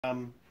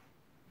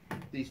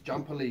These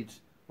jumper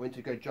leads. Went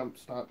to go jump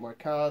start my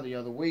car the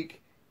other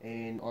week,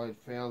 and I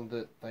found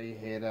that they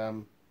had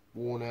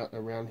worn out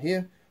around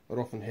here. It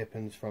often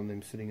happens from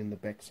them sitting in the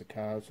backs of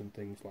cars and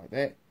things like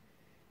that.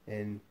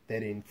 And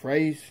that end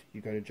phrase,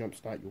 you go to jump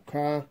start your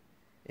car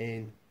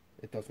and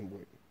it doesn't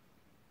work.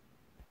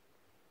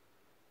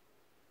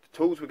 The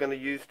tools we're going to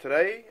use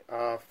today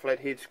are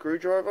flathead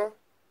screwdriver,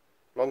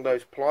 long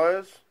nose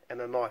pliers and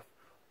a knife.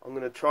 I'm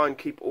going to try and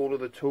keep all of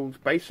the tools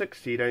basic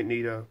so you don't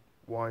need a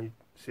wide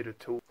set of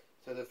tools.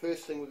 So the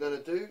first thing we're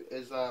going to do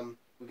is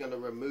we're going to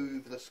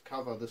remove this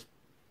cover, this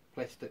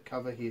plastic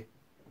cover here.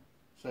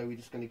 So we're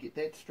just going to get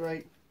that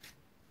straight,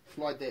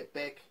 slide that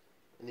back,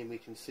 and then we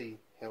can see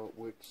how it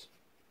works.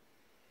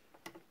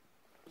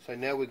 So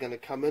now we're going to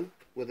come in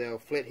with our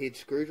flathead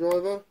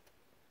screwdriver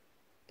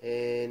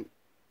and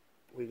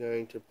we're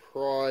going to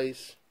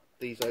prise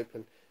these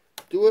open.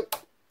 Do it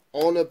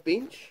on a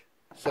bench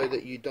so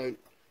that you don't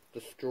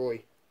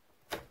destroy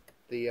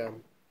the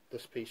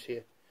this piece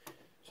here.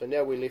 So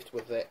now we're left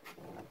with that,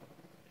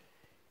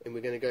 and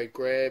we're going to go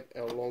grab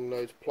our long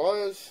nose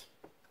pliers,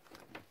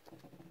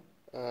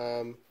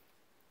 and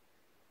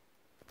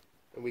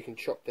we can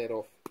chop that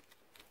off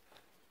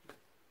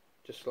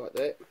just like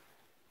that.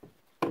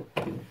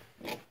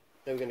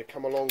 Now we're going to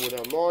come along with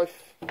our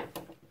knife,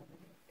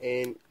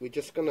 and we're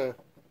just going to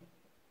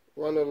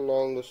run it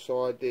along the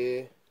side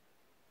there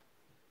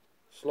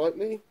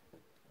slightly.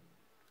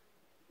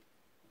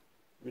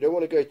 We don't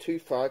want to go too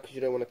far because you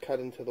don't want to cut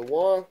into the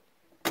wire.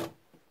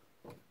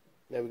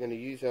 Now we're going to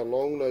use our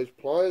long nose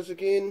pliers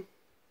again,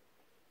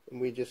 and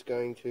we're just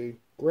going to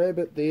grab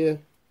it there,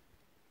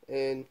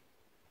 and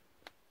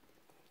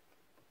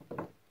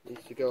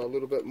needs to go a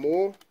little bit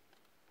more.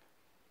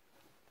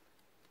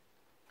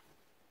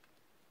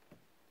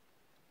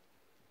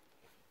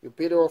 You're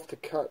better off to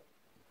cut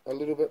a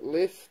little bit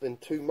less than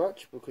too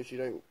much because you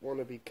don't want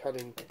to be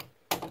cutting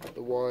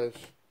the wires.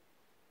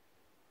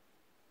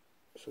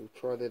 So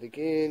try that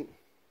again.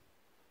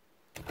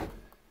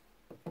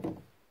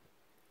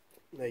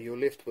 Now you're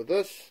left with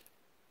this.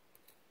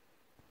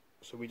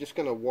 So we're just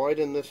going to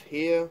widen this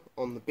here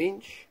on the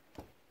bench,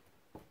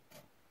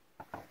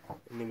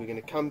 and then we're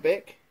going to come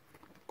back,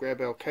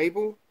 grab our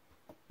cable.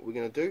 What we're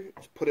going to do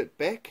is put it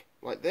back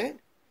like that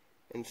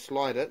and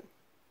slide it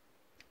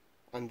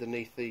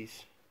underneath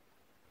these.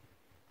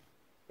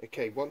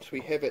 Okay, once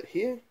we have it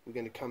here, we're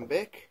going to come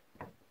back,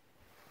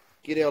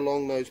 get our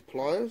long nose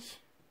pliers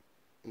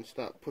and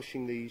start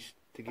pushing these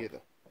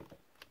together.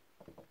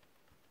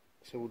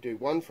 So we'll do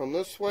one from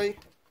this way,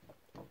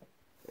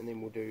 and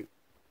then we'll do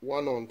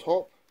one on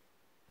top.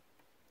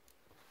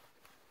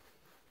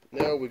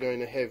 Now we're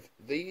going to have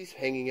these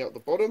hanging out the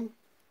bottom,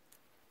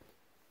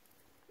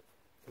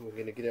 and we're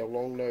going to get our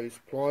long nose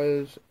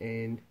pliers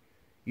and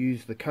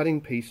use the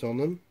cutting piece on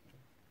them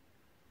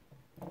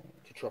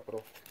to chop it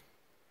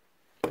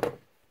off.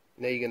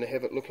 Now you're going to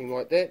have it looking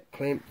like that,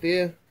 clamped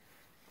there.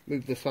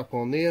 Move this up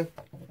on there.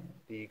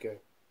 There you go,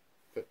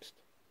 fixed.